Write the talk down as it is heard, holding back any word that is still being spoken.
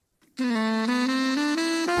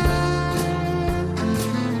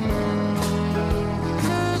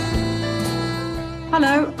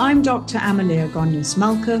Hello, I'm Dr. Amalia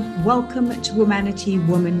Gonyas-Malka. Welcome to Humanity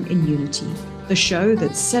Woman in Unity, the show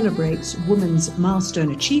that celebrates women's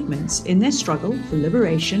milestone achievements in their struggle for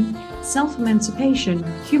liberation, self-emancipation,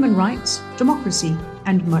 human rights, democracy,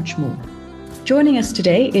 and much more. Joining us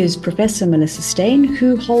today is Professor Melissa Steyn,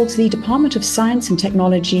 who holds the Department of Science and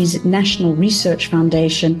Technology's National Research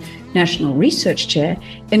Foundation National Research Chair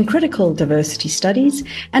in Critical Diversity Studies,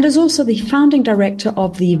 and is also the founding director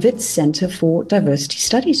of the Wits Center for Diversity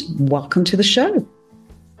Studies. Welcome to the show.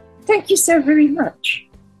 Thank you so very much.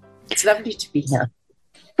 It's lovely to be here.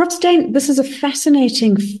 Prof. Steyn, this is a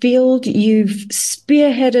fascinating field. You've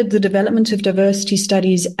spearheaded the development of diversity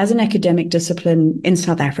studies as an academic discipline in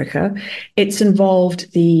South Africa. It's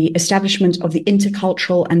involved the establishment of the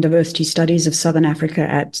Intercultural and Diversity Studies of Southern Africa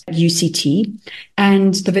at UCT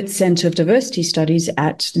and the Wits Center of Diversity Studies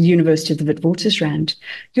at the University of the Witwatersrand.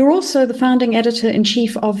 You're also the founding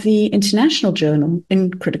editor-in-chief of the International Journal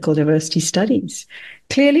in Critical Diversity Studies.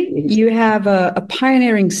 Clearly, you have a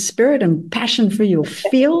pioneering spirit and passion for your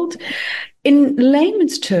field. In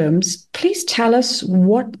layman's terms, please tell us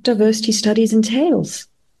what diversity studies entails.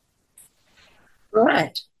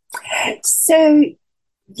 Right. So,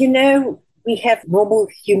 we have normal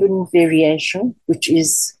human variation, which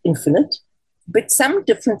is infinite, but some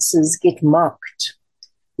differences get marked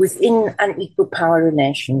within unequal power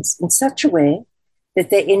relations in such a way that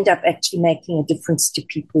they end up actually making a difference to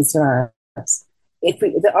people's lives.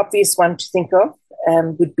 The obvious one to think of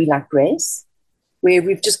would be like race, where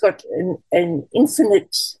we've just got an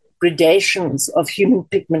infinite gradations of human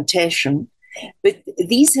pigmentation, but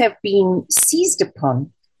these have been seized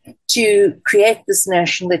upon to create this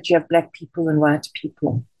notion that you have black people and white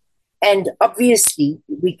people. And obviously,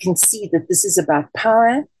 we can see that this is about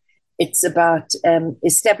power. It's about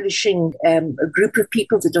establishing a group of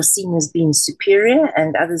people that are seen as being superior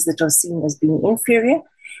and others that are seen as being inferior.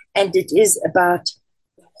 And it is about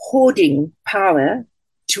hoarding power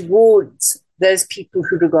towards those people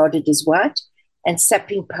who regard it as white and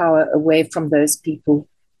sapping power away from those people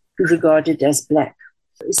who regard it as black.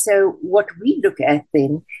 So what we look at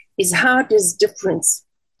then is how does difference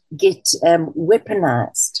get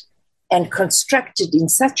weaponized and constructed in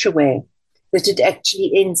such a way that it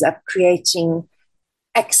actually ends up creating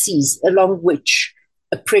axes along which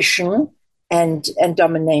oppression and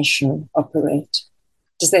domination operate.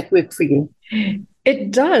 Does that work for you?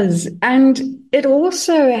 It does. And it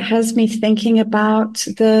also has me thinking about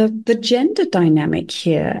the gender dynamic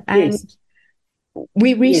here. And yes.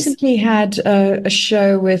 We recently had a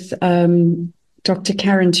show with Dr.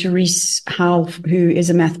 Karen Therese Howe, who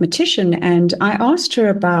is a mathematician, and I asked her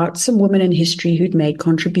about some women in history who'd made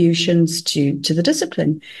contributions to the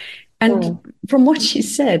discipline. And from what she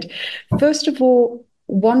said, first of all,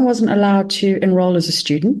 one wasn't allowed to enroll as a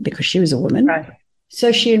student because she was a woman. Right.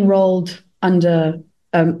 So she enrolled under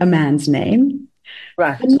a man's name.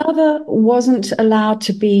 Right. Another wasn't allowed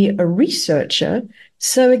to be a researcher.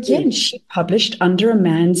 So again, she published under a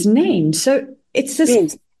man's name. So it's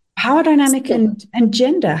this power dynamic and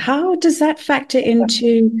gender. How does that factor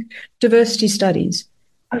into diversity studies?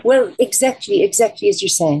 Well, exactly as you're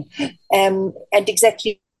saying. And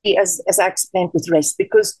exactly as I explained with race,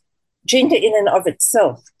 because gender in and of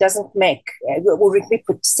itself doesn't make, or if we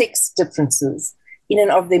put sex differences in and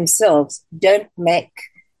of themselves, don't make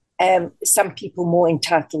some people more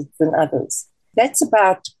entitled than others. That's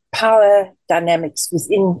about power dynamics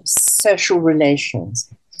within social relations.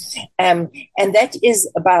 And that is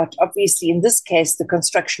about, obviously, in this case, the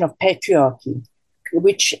construction of patriarchy,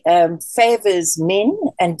 which favors men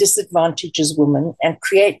and disadvantages women and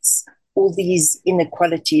creates all these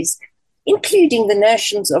inequalities, including the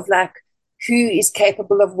notions of like who is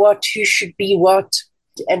capable of what, who should be what,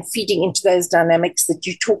 and feeding into those dynamics that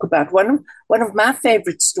you talk about. One of my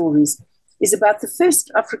favorite stories is about the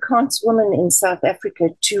first Afrikaans woman in South Africa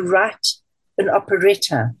to write an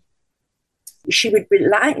operetta. She would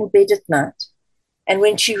lie in bed at night, and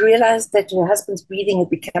when she realized that her husband's breathing had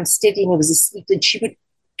become steady and he was asleep, then she would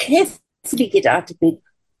carefully get out of bed,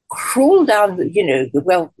 crawl down,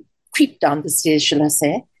 creep down the stairs, shall I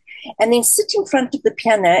say, and then sit in front of the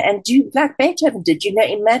piano and do like Beethoven did,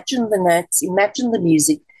 imagine the notes, imagine the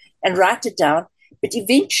music and write it down. But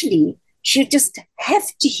eventually she'd just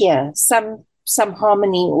have to hear some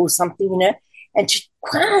harmony or something, and she'd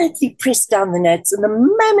quietly press down the notes. And the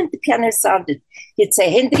moment the piano sounded, he'd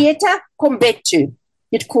say, Henrietta, kom bed toe.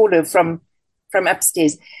 He'd call her from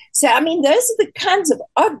upstairs. So, I mean, those are the kinds of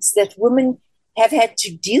odds that women have had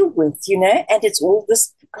to deal with, and it's all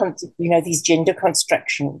this, these gender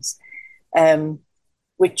constructions,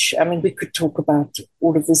 which, I mean, we could talk about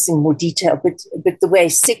all of this in more detail, but the way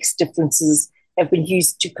sex differences have been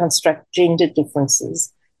used to construct gender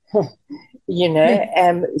differences, through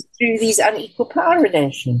these unequal power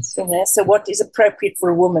relations. So what is appropriate for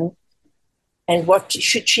a woman and what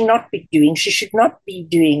should she not be doing? She should not be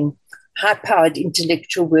doing high-powered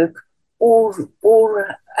intellectual work or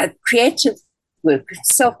creative work,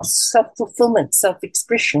 self-fulfillment,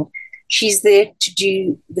 self-expression. She's there to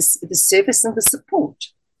do the service and the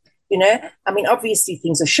support. Obviously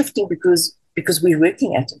things are shifting because we're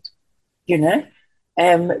working at it,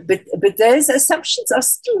 but those assumptions are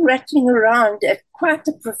still rattling around at quite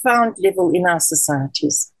a profound level in our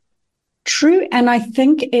societies. True, and I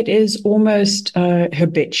think it is almost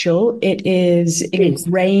habitual. It is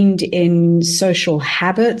ingrained in social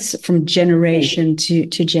habits from generation to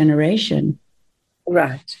generation.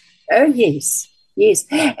 Right. Oh, yes.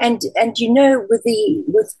 And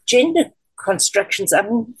with gender constructions,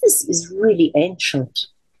 this is really ancient.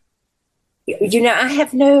 I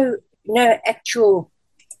have no actual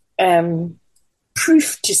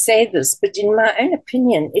proof to say this, but in my own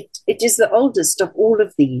opinion, it is the oldest of all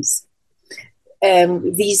of these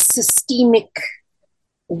systemic,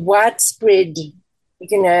 widespread,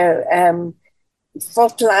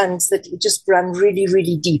 fault lines that just run really,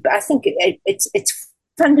 really deep. I think it's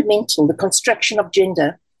fundamental, the construction of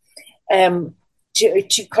gender,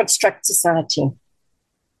 to construct society.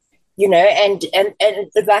 And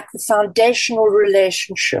like the foundational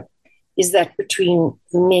relationship is that between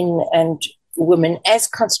men and women as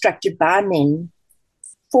constructed by men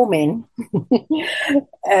for men.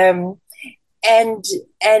 And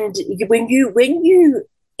when you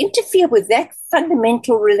interfere with that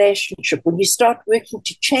fundamental relationship, when you start working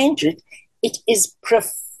to change it, it is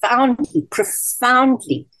profoundly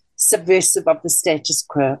subversive of the status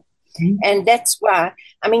quo. Mm-hmm. And that's why,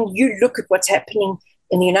 you look at what's happening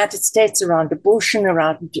in the United States around abortion,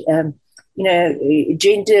 around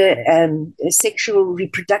gender, sexual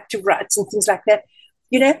reproductive rights and things like that,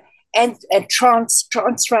 and trans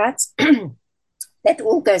rights. That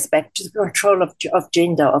all goes back to the control of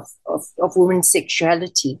gender, of women's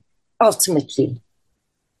sexuality, ultimately.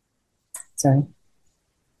 So,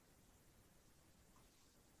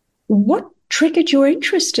 what triggered your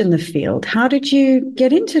interest in the field? How did you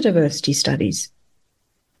get into diversity studies?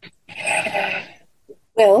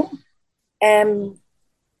 Well, there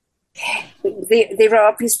are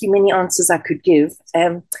obviously many answers I could give,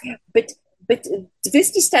 but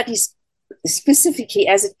diversity studies, specifically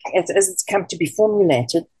as it's come to be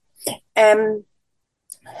formulated,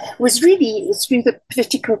 was really through the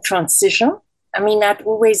political transition. I'd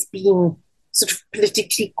always been sort of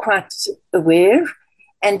politically quite aware,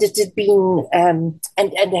 and it had been and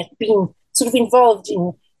had been sort of involved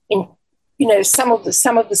in some of the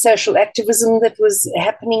social activism that was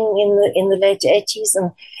happening in the late 80s,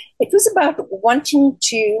 and it was about wanting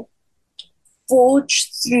to forge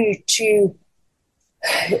through to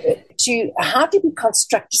how do we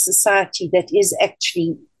construct a society that is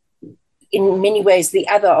actually in many ways the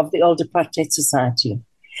other of the old apartheid society.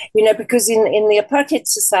 Because in the apartheid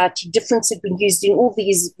society, difference had been used in all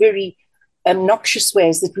these very noxious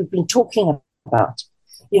ways that we've been talking about,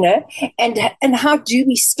 and how do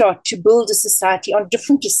we start to build a society on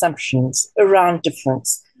different assumptions around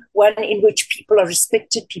difference, one in which people are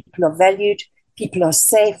respected, people are valued, people are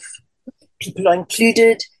safe, people are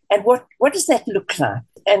included, and what does that look like?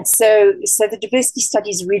 And so the diversity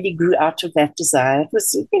studies really grew out of that desire. It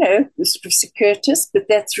was, it was sort of circuitous, but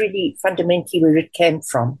that's really fundamentally where it came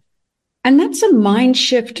from. And that's a mind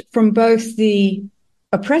shift from both the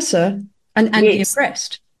oppressor and the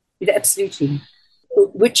oppressed. Yeah, absolutely.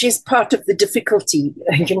 Which is part of the difficulty,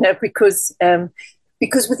 because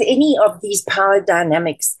with any of these power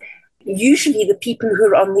dynamics, usually the people who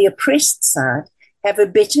are on the oppressed side have a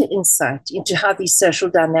better insight into how these social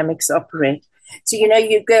dynamics operate. So,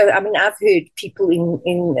 you go, I've heard people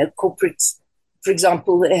in corporates, for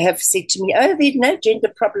example, have said to me, oh, there are no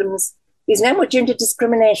gender problems. There's no more gender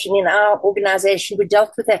discrimination in our organization. We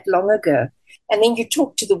dealt with that long ago. And then you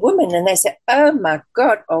talk to the women and they say, oh, my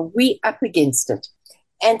God, are we up against it?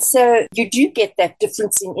 And so you do get that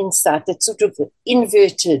difference in insight, that sort of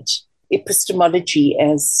inverted epistemology,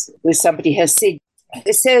 as somebody has said.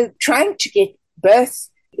 So trying to get both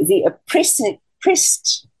the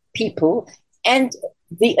oppressed people and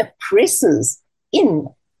the oppressors in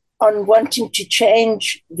on wanting to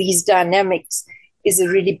change these dynamics is a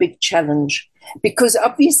really big challenge. Because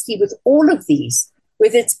obviously with all of these,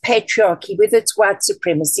 whether it's patriarchy, whether it's white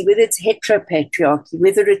supremacy, whether it's heteropatriarchy,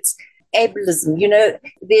 whether it's ableism,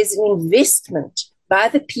 there's an investment by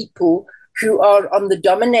the people who are on the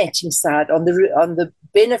dominating side, on the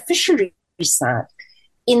beneficiary side,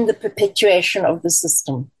 in the perpetuation of the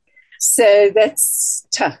system. So that's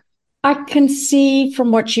tough. I can see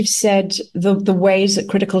from what you've said the ways that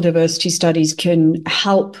critical diversity studies can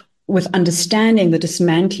help with understanding the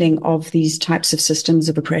dismantling of these types of systems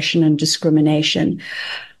of oppression and discrimination.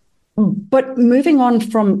 But moving on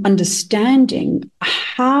from understanding,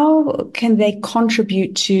 how can they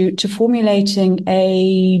contribute to formulating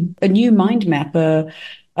a new mind map,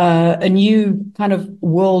 a new kind of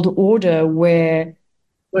world order where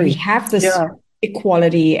we have this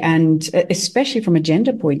equality, and especially from a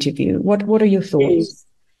gender point of view? What are your thoughts? Yes.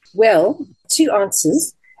 Well, two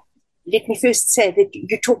answers. Let me first say that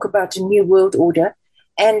you talk about a new world order.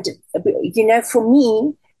 And, for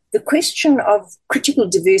me, the question of critical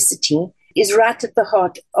diversity is right at the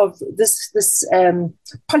heart of this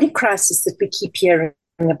polycrisis that we keep hearing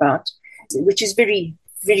about, which is very,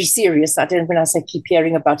 very serious. When I say keep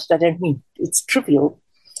hearing about it, I don't mean it's trivial.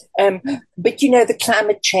 But the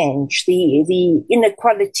climate change, the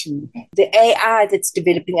inequality, the AI that's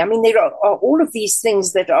developing. I mean, there are all of these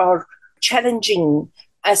things that are challenging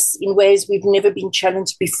us in ways we've never been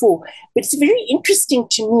challenged before. But it's very interesting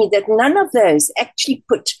to me that none of those actually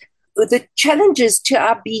put the challenges to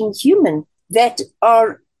our being human that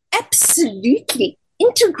are absolutely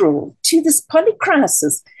integral to this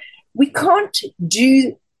polycrisis. We can't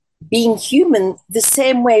do being human the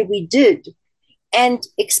same way we did and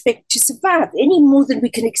expect to survive any more than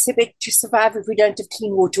we can expect to survive if we don't have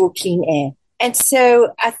clean water or clean air. And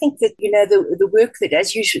so I think that, the work that,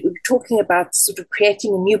 as you were talking about, sort of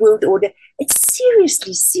creating a new world order, it's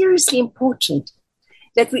seriously, seriously important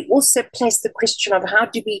that we also place the question of how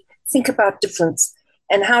do we think about difference,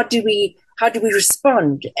 and how do we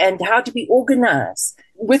respond, and how do we organize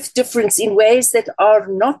with difference in ways that are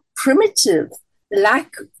not primitive,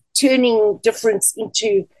 like turning difference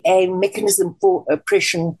into a mechanism for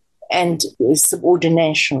oppression and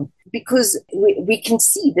subordination, because we can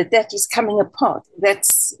see that is coming apart.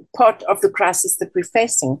 That's part of the crisis that we're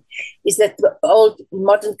facing, is that the old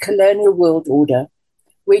modern colonial world order,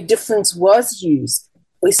 where difference was used,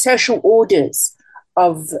 where social orders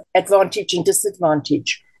of advantage and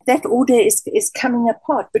disadvantage, that order is coming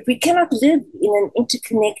apart. But we cannot live in an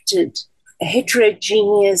interconnected,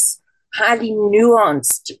 heterogeneous, highly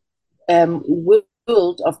nuanced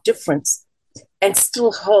world of difference and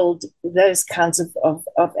still hold those kinds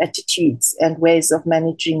of attitudes and ways of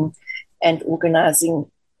managing and organizing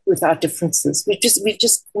with our differences.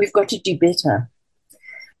 We've got to do better.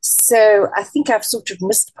 So I think I've sort of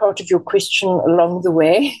missed part of your question along the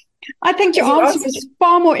way. I think your answer was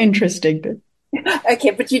far more interesting.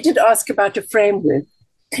 Okay, but you did ask about a framework.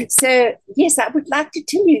 So yes, I would like to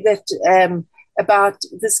tell you that about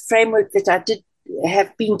this framework that I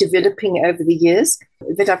have been developing over the years,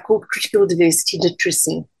 that I've called critical diversity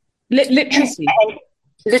literacy. Literacy?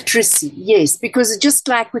 Literacy, yes, because just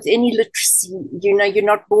like with any literacy, you're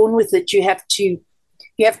not born with it. You have to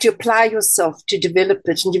apply yourself to develop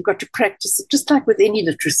it, and you've got to practice it, just like with any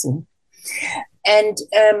literacy. And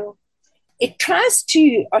it tries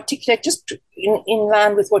to articulate, just in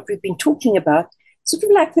line with what we've been talking about, sort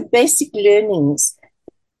of like the basic learnings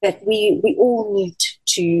that we all need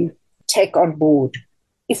to take on board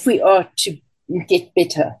if we are to get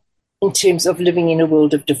better in terms of living in a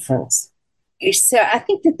world of difference. So I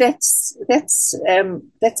think that's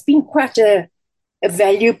been quite a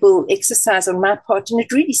valuable exercise on my part, and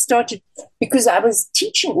it really started because I was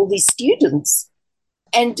teaching all these students,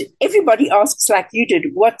 and everybody asks, like you did,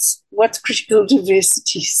 what's critical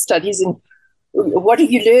diversity studies and what are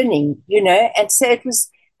you learning, And so it was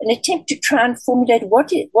an attempt to try and formulate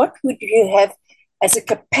what would you have as a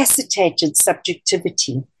capacitated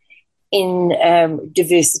subjectivity in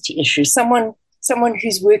diversity issues. Someone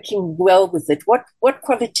who's working well with it. What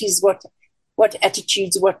qualities, what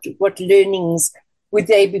attitudes, what learnings would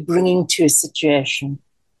they be bringing to a situation?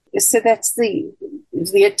 So that's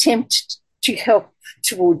the attempt to help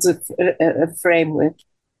towards a framework.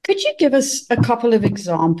 Could you give us a couple of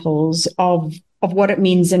examples of what it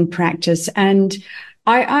means in practice? And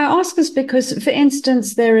I ask this because, for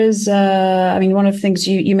instance, there is, one of the things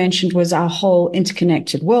you mentioned was our whole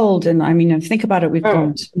interconnected world. And think about it, we've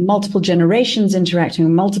got multiple generations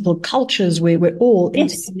interacting, multiple cultures where we're all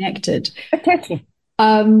interconnected. Exactly.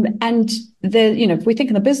 And if we think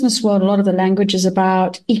in the business world, a lot of the language is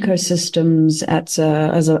about ecosystems as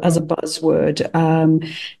a buzzword,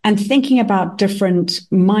 and thinking about different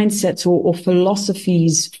mindsets or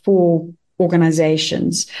philosophies for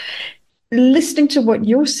organizations. Listening to what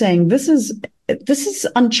you're saying, this is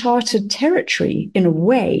uncharted territory in a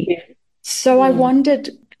way. Yeah. So I wondered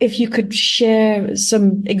if you could share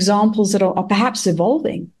some examples that are perhaps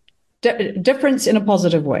evolving, difference in a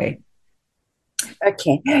positive way.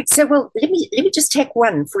 Okay. So, well, let me just take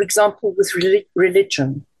one, for example, with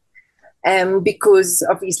religion, because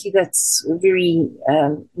obviously that's very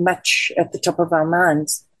much at the top of our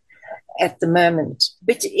minds at the moment.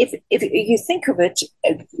 But if you think of it,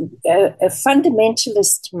 a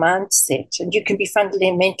fundamentalist mindset, and you can be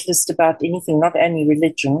fundamentalist about anything, not only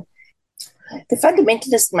religion, the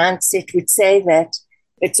fundamentalist mindset would say that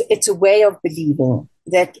it's a way of believing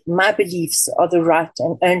that my beliefs are the right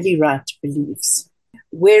and only right beliefs.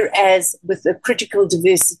 Whereas with a critical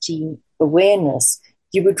diversity awareness,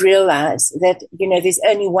 you would realize that, there's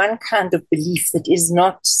only one kind of belief that is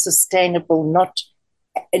not sustainable,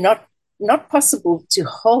 not possible to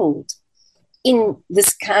hold in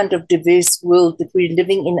this kind of diverse world that we're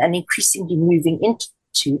living in and increasingly moving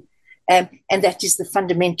into. And that is the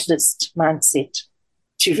fundamentalist mindset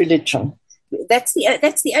to religion. That's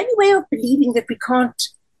the only way of believing that we can't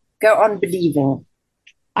go on believing.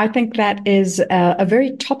 I think that is a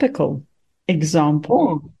very topical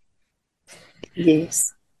example. Oh,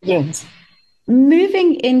 yes, yes.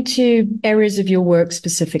 Moving into areas of your work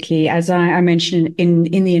specifically, as I mentioned in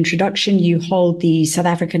the introduction, you hold the South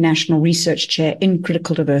African National Research Chair in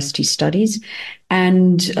Critical Diversity Studies.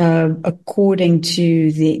 And according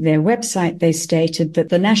to their website, they stated that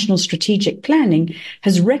the National Strategic Planning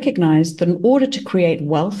has recognized that in order to create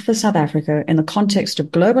wealth for South Africa in the context of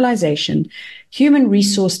globalization, human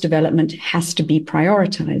resource development has to be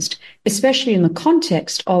prioritized, especially in the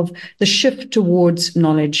context of the shift towards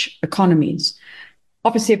knowledge economies.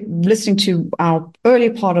 Obviously, listening to our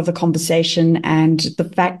earlier part of the conversation and the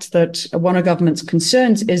fact that one of government's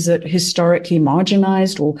concerns is that historically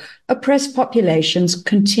marginalized or oppressed populations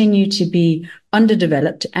continue to be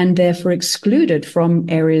underdeveloped and therefore excluded from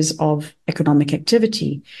areas of economic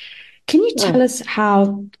activity. Can you tell us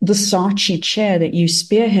how the SACHI chair that you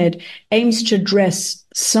spearhead aims to address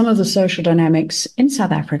some of the social dynamics in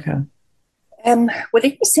South Africa? Well, let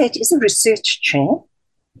me say it is a research chair.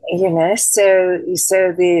 So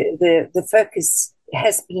the focus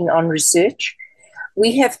has been on research.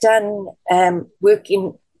 We have done work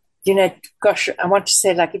in, gosh, I want to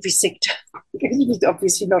say like every sector. It's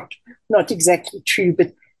obviously not exactly true,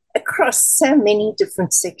 but across so many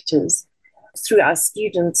different sectors through our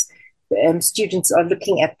students. Students are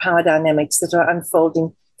looking at power dynamics that are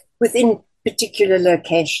unfolding within particular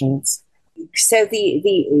locations. So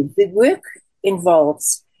the work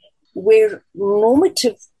involves where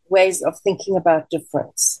normative ways of thinking about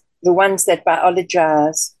difference, the ones that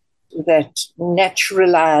biologize, that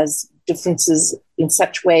naturalize differences in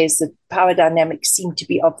such ways that power dynamics seem to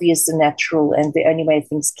be obvious and natural and the only way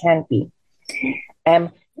things can be.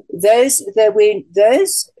 Those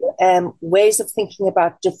ways of thinking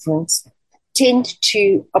about difference tend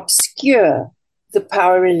to obscure the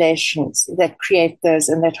power relations that create those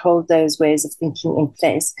and that hold those ways of thinking in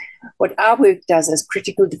place. What our work does as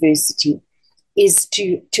critical diversity is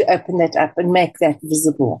to open that up and make that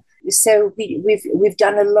visible. So we've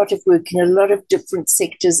done a lot of work in a lot of different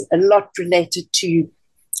sectors, a lot related to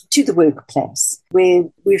the workplace, where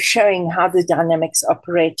we're showing how the dynamics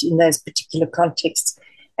operate in those particular contexts.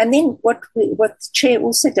 And then what the chair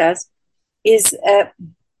also does is,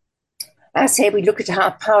 I say we look at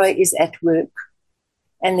how power is at work.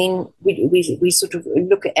 And then we sort of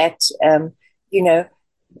look at,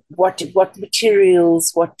 what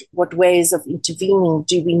materials, what ways of intervening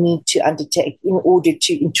do we need to undertake in order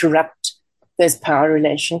to interrupt those power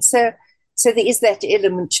relations. So there is that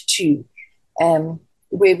element too,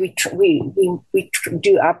 where we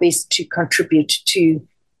do our best to contribute to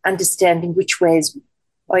understanding which ways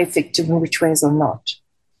are effective and which ways are not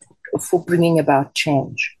for bringing about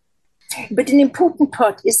change. But an important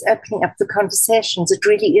part is opening up the conversations. It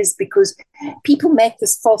really is, because people make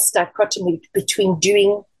this false dichotomy between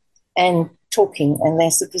doing and talking. And they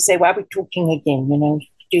sort of say, why are we talking again?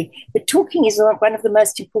 But talking is one of the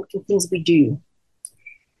most important things we do.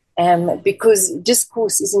 Because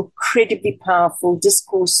discourse is incredibly powerful.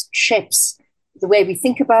 Discourse shapes the way we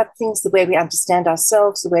think about things, the way we understand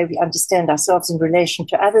ourselves, the way we understand ourselves in relation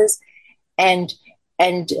to others. And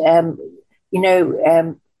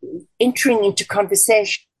entering into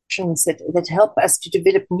conversations that help us to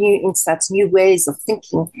develop new insights, new ways of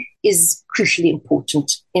thinking is crucially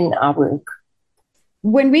important in our work.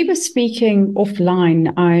 When we were speaking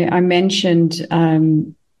offline, I mentioned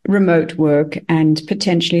remote work and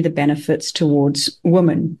potentially the benefits towards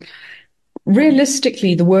women.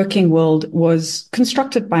 Realistically, the working world was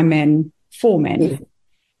constructed by men for men. Yes.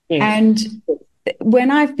 Yes. And when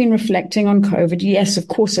I've been reflecting on COVID, yes, of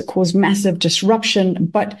course, it caused massive disruption,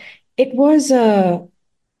 but it was a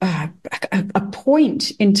point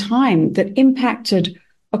in time that impacted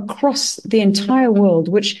across the entire world,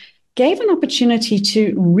 which gave an opportunity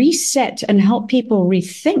to reset and help people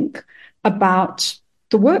rethink about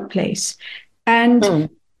the workplace. And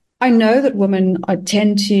I know that women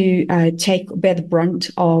tend to bear the brunt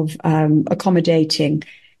of accommodating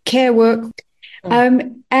care work.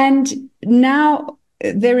 And now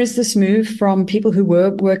there is this move from people who were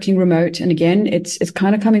working remote. And again, it's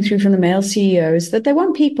kind of coming through from the male CEOs that they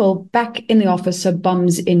want people back in the office, so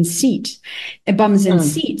bums in seats.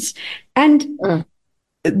 And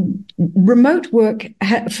remote work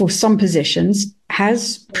for some positions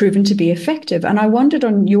has proven to be effective. And I wondered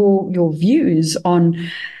on your views on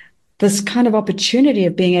this kind of opportunity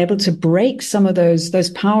of being able to break some of those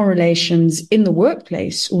power relations in the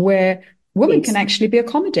workplace where women can actually be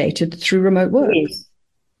accommodated through remote work.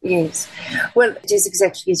 Yes. Well, it is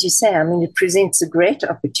exactly as you say. I mean, it presents a great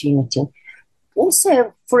opportunity.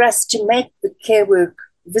 Also, for us to make the care work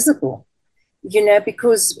visible,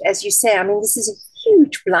 because, as you say, I mean, this is a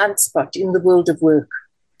huge blind spot in the world of work.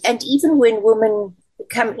 And even when women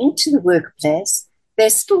come into the workplace, they're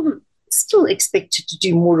still expected to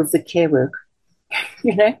do more of the care work.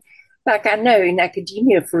 Like I know in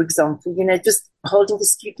academia, for example, just holding the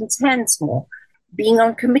students' hands more, being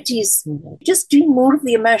on committees more, just doing more of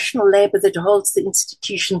the emotional labor that holds the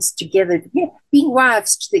institutions together, being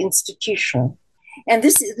wives to the institution. And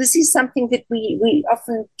this is something that we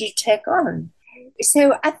often do take on.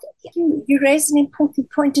 So I think you raise an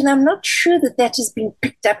important point, and I'm not sure that has been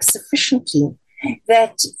picked up sufficiently,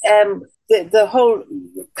 that the whole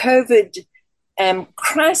COVID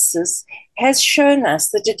crisis has shown us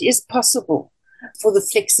that it is possible for the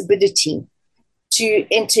flexibility to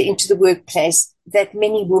enter into the workplace that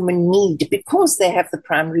many women need because they have the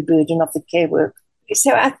primary burden of the care work.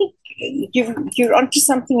 So I think you're onto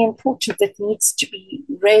something important that needs to be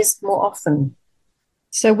raised more often.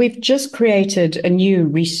 So we've just created a new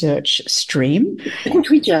research stream. Didn't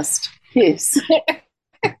we just? Yes.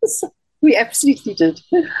 We absolutely did.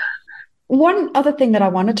 One other thing that I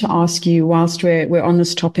wanted to ask you whilst we're on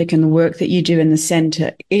this topic and the work that you do in the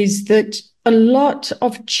centre is that a lot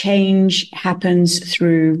of change happens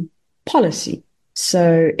through policy.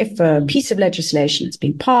 So if a piece of legislation has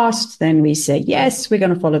been passed, then we say, yes, we're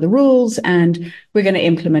going to follow the rules and we're going to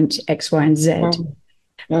implement X, Y, and Z.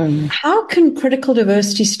 How can critical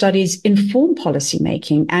diversity studies inform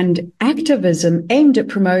policymaking and activism aimed at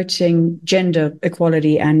promoting gender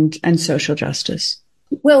equality and social justice?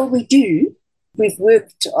 Well, we do. We've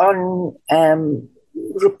worked on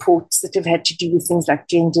reports that have had to do with things like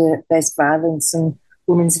gender-based violence and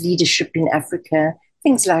women's leadership in Africa,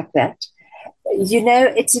 things like that.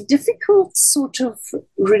 It's a difficult sort of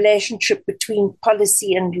relationship between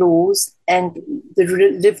policy and laws and the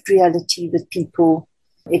lived reality that people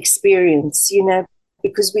experience,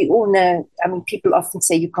 because we all know, I mean, people often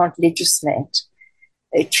say you can't legislate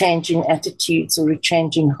a change in attitudes or a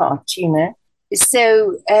change in heart,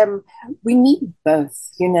 So we need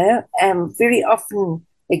both, Very often,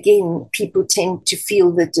 again, people tend to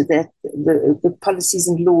feel that the policies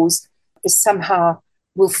and laws somehow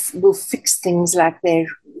will fix things like they're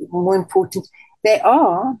more important. They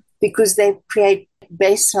are, because they create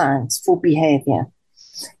baselines for behavior.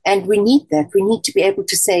 And we need that. We need to be able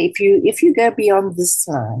to say, if you go beyond this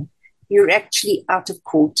line, you're actually out of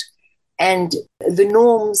court. And the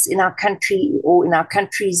norms in our country or in our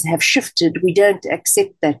countries have shifted. We don't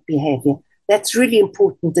accept that behavior. That's really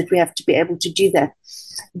important that we have to be able to do that.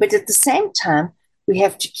 But at the same time, we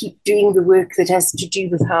have to keep doing the work that has to do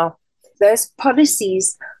with how those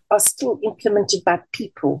policies are still implemented by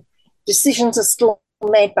people. Decisions are still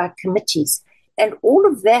made by committees. And all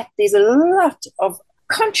of that, there's a lot of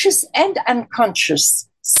conscious and unconscious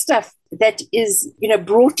stuff that is,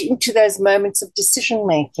 brought into those moments of decision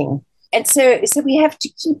making. And so we have to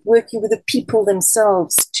keep working with the people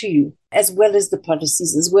themselves too, as well as the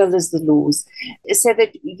policies, as well as the laws, so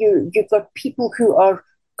that you've got people who are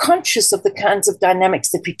conscious of the kinds of dynamics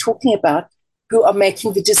that we're talking about, who are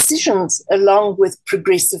making the decisions along with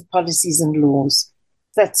progressive policies and laws.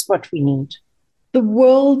 That's what we need. The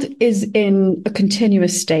world is in a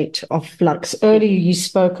continuous state of flux. Earlier you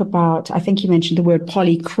spoke about, I think you mentioned the word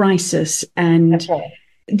polycrisis, and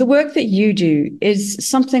the work that you do is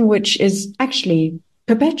something which is actually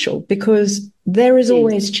perpetual because there is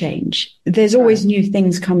always change. There's always new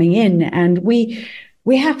things coming in, and we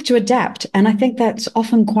have to adapt. And I think that's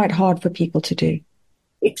often quite hard for people to do.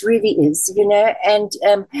 It really is, and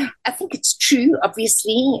I think it's true,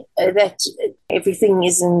 obviously, that everything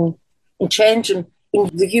is in change. And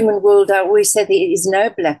in the human world, I always say there is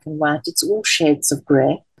no black and white. It's all shades of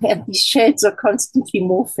grey. And these shades are constantly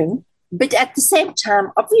morphing. But at the same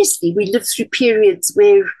time, obviously, we live through periods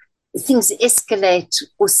where things escalate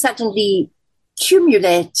or suddenly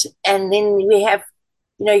accumulate, and then we have,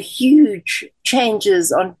 huge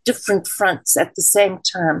changes on different fronts at the same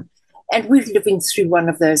time. And we're living through one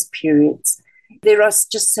of those periods. There are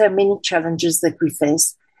just so many challenges that we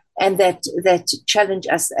face and that challenge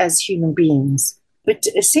us as human beings. But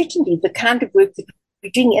certainly the kind of work that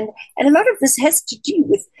we're doing, and a lot of this has to do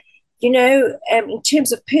with, in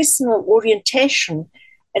terms of personal orientation,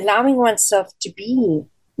 allowing oneself to be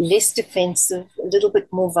less defensive, a little bit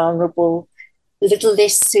more vulnerable, a little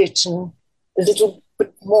less certain, a little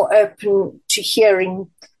bit more open to hearing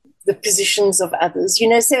the positions of others.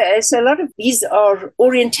 So a lot of these are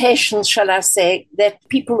orientations, shall I say, that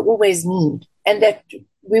people always need and that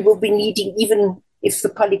we will be needing even if the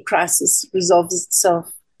polycrisis resolves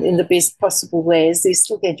itself in the best possible ways. There's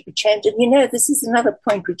still going to be change. And, this is another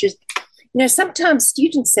point which is, sometimes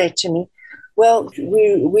students say to me, well,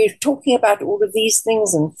 we're talking about all of these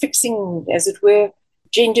things and fixing, as it were,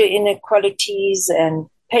 gender inequalities and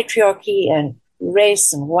patriarchy and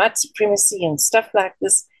race and white supremacy and stuff like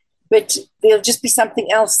this, but there'll just be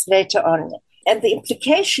something else later on. And the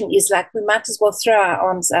implication is like we might as well throw our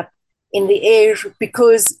arms up in the air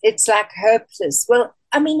because it's like hopeless. Well,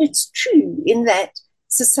 I mean, it's true in that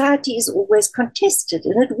society is always contested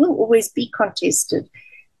and it will always be contested.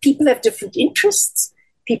 People have different interests.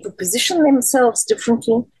 People position themselves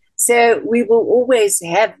differently. So we will always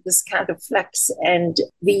have this kind of flux and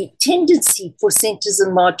the tendency for centers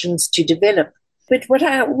and margins to develop. But what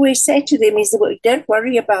I always say to them is, well, don't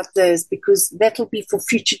worry about those because that'll be for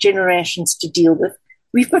future generations to deal with.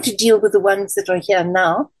 We've got to deal with the ones that are here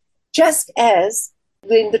now, just as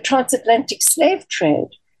when the transatlantic slave trade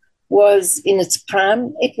was in its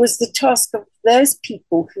prime, it was the task of those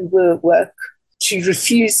people who were woke to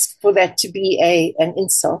refuse for that to be an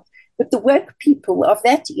insult. But the woke people of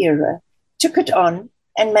that era took it on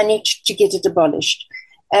and managed to get it abolished.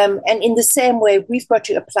 And in the same way, we've got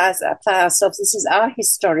to apply ourselves. This is our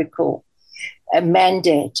historical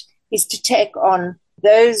mandate, is to take on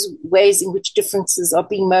those ways in which differences are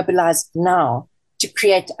being mobilized now to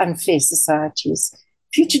create unfair societies.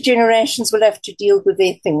 Future generations will have to deal with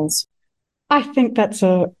their things. I think that's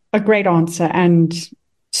a great answer and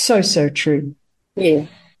so true. Yeah.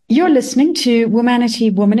 You're listening to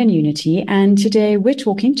Womanity, Woman and Unity, and today we're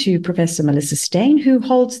talking to Professor Melissa Steyn, who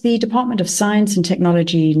holds the Department of Science and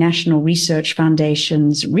Technology National Research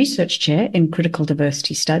Foundation's Research Chair in Critical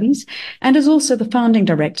Diversity Studies, and is also the founding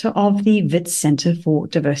director of the Wits Center for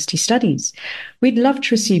Diversity Studies. We'd love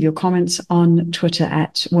to receive your comments on Twitter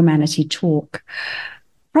at Womanity Talk.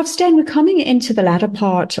 Prof. Steyn, we're coming into the latter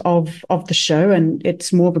part of the show, and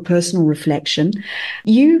it's more of a personal reflection.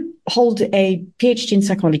 You hold a PhD in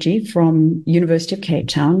psychology from University of Cape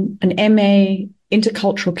Town, an MA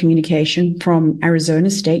intercultural communication from Arizona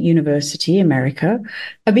State University, America,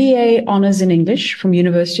 a BA honors in English from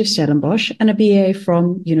University of Stellenbosch, and a BA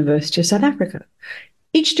from University of South Africa.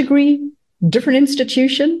 Each degree, different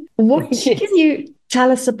institution. What can you tell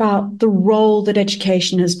us about the role that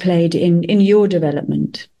education has played in your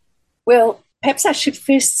development? Well, perhaps I should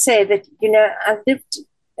first say that, I lived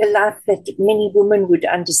a life that many women would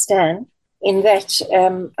understand, in that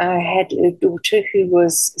I had a daughter who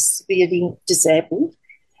was severely disabled.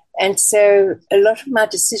 And so a lot of my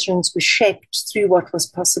decisions were shaped through what was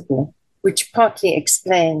possible, which partly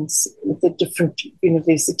explains the different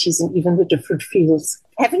universities and even the different fields.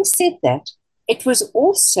 Having said that, it was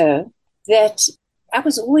also that I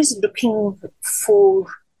was always looking for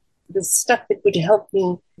the stuff that would help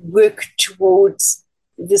me work towards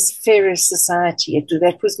this fairer society.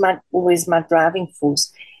 That was always my driving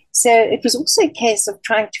force. So it was also a case of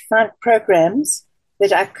trying to find programs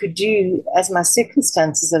that I could do as my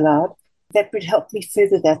circumstances allowed that would help me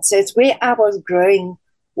further that. So it's where I was growing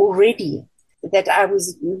already that I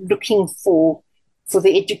was looking for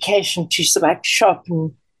the education to sort of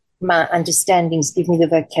sharpen my understandings, give me the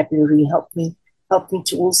vocabulary, help me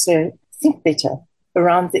to also think better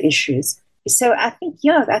around the issues. So I think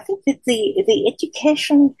that the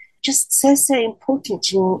education just so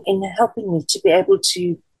important in helping me to be able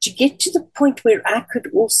to get to the point where I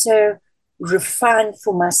could also refine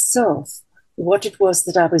for myself what it was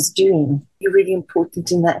that I was doing. Really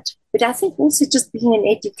important in that. But I think also just being an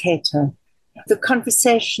educator, the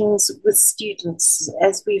conversations with students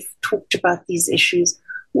as we've talked about these issues,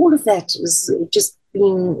 all of that has just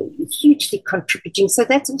been hugely contributing. So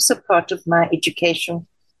that's also part of my education.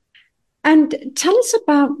 And tell us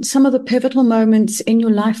about some of the pivotal moments in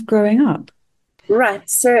your life growing up. Right.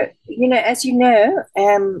 So, as you know,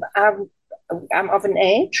 I'm of an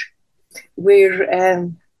age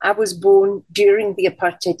where I was born during the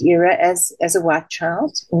apartheid era as a white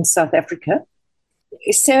child in South Africa.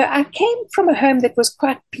 So I came from a home that was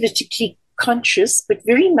quite politically conscious, but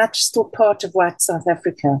very much still part of white South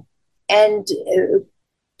Africa. And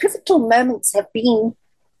pivotal moments have been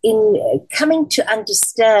in coming to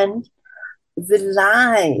understand the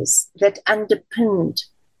lies that underpinned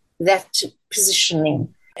that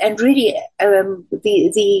positioning. And really,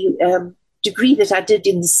 the degree that I did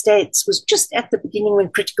in the States was just at the beginning when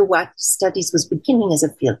critical white studies was beginning as a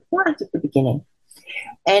field, right at the beginning.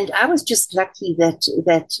 And I was just lucky that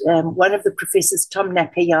one of the professors, Tom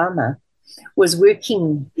Nakayama, was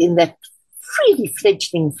working in that really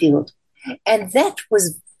fledgling field. And that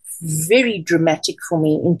was very dramatic for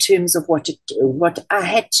me in terms of what I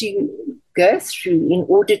had to go through in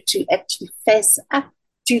order to actually face up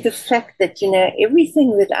to the fact that,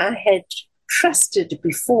 everything that I had trusted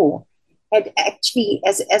before had actually,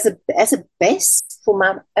 as a base for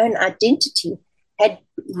my own identity, had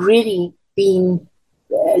really been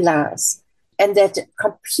lies. And that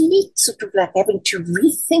complete sort of like having to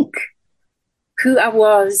rethink who I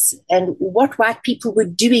was and what white people were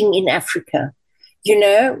doing in Africa.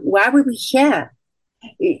 Why were we here?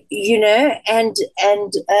 And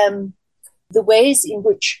the ways in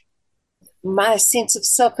which my sense of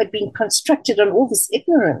self had been constructed on all this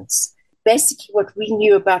ignorance. Basically, what we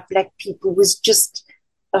knew about Black people was just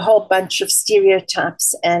a whole bunch of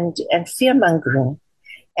stereotypes and fear-mongering.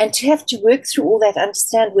 And to have to work through all that,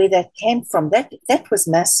 understand where that came from, that was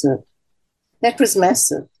massive. That was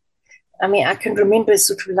massive. I mean, I can remember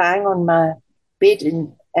sort of lying on my bed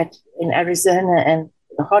in Arizona and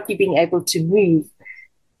hardly being able to move.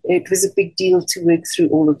 It was a big deal to work through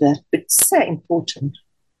all of that, but so important.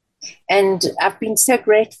 And I've been so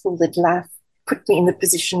grateful that life put me in the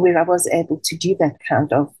position where I was able to do that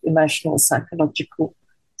kind of emotional, psychological,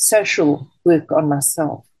 social work on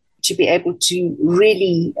myself, to be able to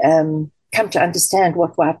really come to understand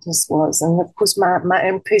what whiteness was. And of course, my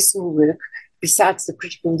own personal work, besides the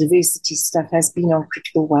critical diversity stuff, has been on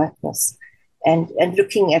critical whiteness and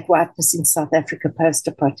looking at whiteness in South Africa,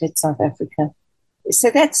 post-apartheid South Africa.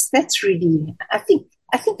 So that's really, I think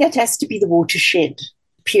that has to be the watershed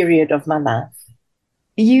period of my life.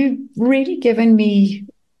 You've really given me,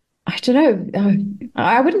 I don't know,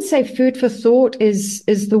 I wouldn't say food for thought is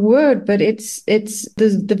the word, but it's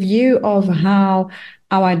the view of how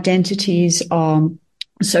our identities are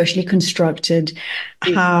socially constructed,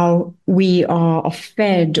 how we are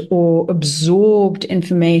fed or absorbed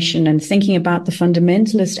information, and thinking about the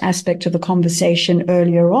fundamentalist aspect of the conversation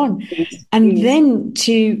earlier on. And then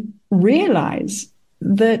to realize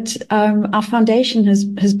that our foundation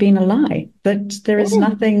has been a lie, that there is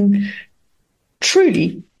nothing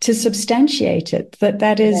truly to substantiate it,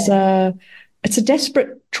 that is it's a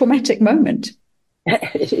desperate, traumatic moment.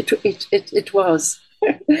 It was.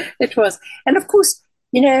 It was. And of course,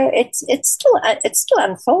 it's still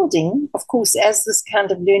unfolding, of course, as this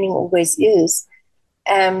kind of learning always is.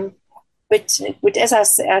 But as I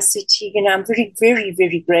said to you, I'm very, very,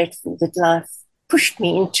 very grateful that life pushed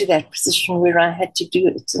me into that position where I had to do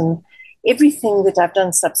it. And everything that I've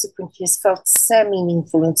done subsequently has felt so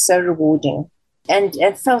meaningful and so rewarding and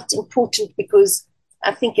felt important, because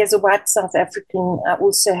I think as a white South African, I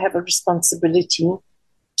also have a responsibility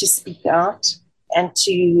to speak out and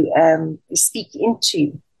to speak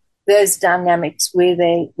into those dynamics where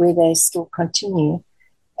they still continue,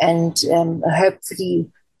 and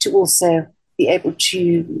hopefully to also be able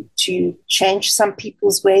to change some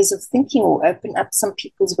people's ways of thinking or open up some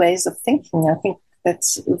people's ways of thinking. I think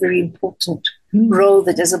that's a very important role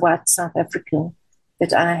that as a white South African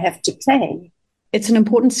that I have to play. It's an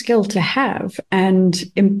important skill to have, and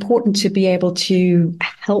important to be able to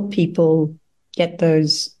help people get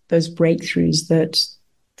those breakthroughs that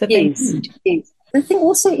they need. Yes. The thing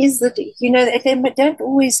also is that, they don't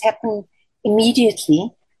always happen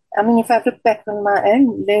immediately. I mean, if I look back on my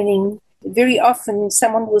own learning, very often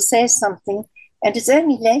someone will say something, and it's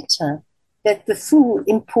only later that the full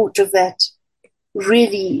import of that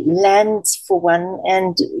really lands for one.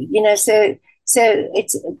 And, so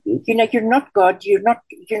it's, you're not God, you're not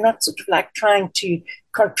sort of like trying to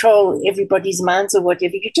control everybody's minds or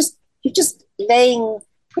whatever. You're just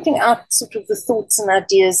putting out sort of the thoughts and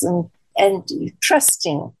ideas and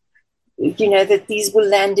trusting, that these will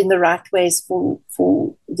land in the right ways for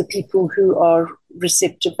the people who are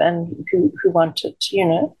receptive and who want it,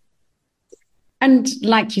 And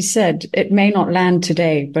like you said, it may not land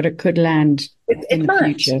today, but it could land in the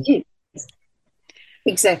future. Yes.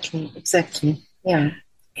 Exactly. Yeah.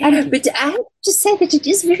 But I have to say that it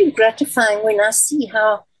is very gratifying when I see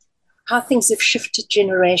how things have shifted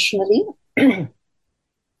generationally.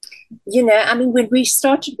 I mean, when we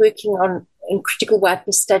started working in critical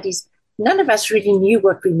whiteness studies, none of us really knew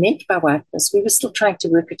what we meant by whiteness. We were still trying to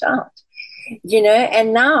work it out,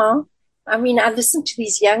 and now, I mean, I listen to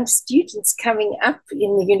these young students coming up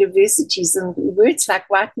in the universities, and words like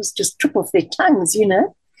whiteness just trip off their tongues.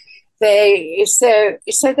 So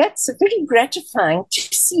that's very gratifying to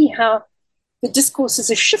see how the discourse is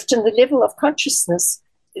a shift in the level of consciousness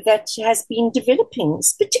that has been developing,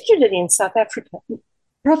 particularly in South Africa.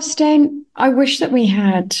 Prof. Steyn, I wish that we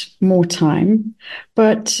had more time,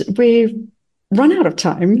 but we've run out of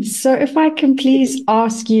time. So if I can please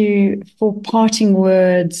ask you for parting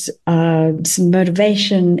words, some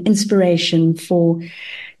motivation, inspiration for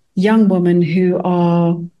young women who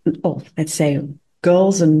are, let's say,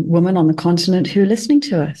 girls and women on the continent who are listening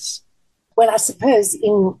to us. Well, I suppose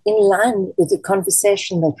in line with the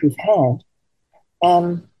conversation that we've had,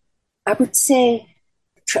 I would say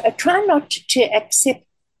try not to accept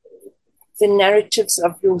the narratives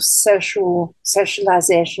of your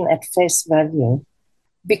socialization at face value,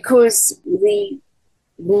 because the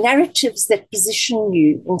narratives that position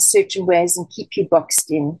you in certain ways and keep you boxed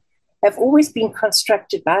in have always been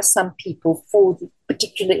constructed by some people for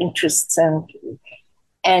particular interests, and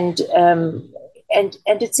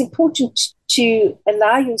it's important to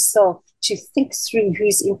allow yourself to think through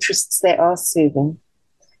whose interests they are serving,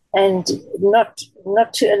 and not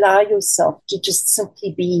to allow yourself to just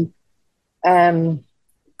simply be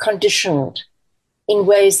conditioned in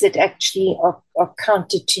ways that actually are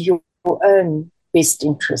counter to your own best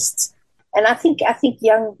interests. And I think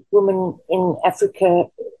young women in Africa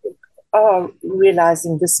are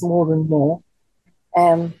realizing this more and more,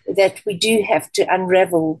 that we do have to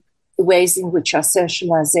unravel the ways in which our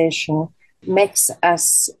socialization makes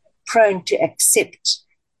us prone to accept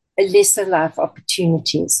a lesser life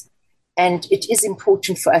opportunities. And it is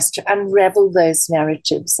important for us to unravel those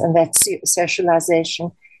narratives and that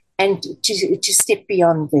socialization and to step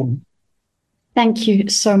beyond them. Thank you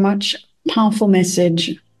so much. Powerful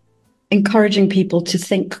message, encouraging people to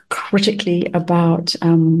think critically about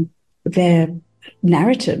their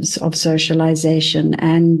narratives of socialization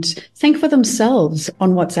and think for themselves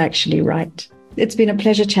on what's actually right. It's been a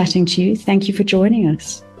pleasure chatting to you. Thank you for joining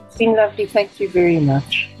us. It's been lovely. Thank you very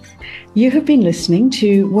much. You have been listening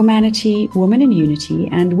to Womanity, Woman in Unity,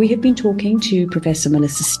 and we have been talking to Professor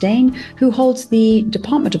Melissa Steyn, who holds the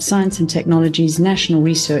Department of Science and Technology's National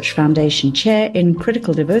Research Foundation Chair in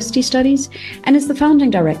Critical Diversity Studies and is the founding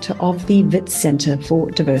director of the Wits Center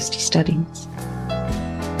for Diversity Studies.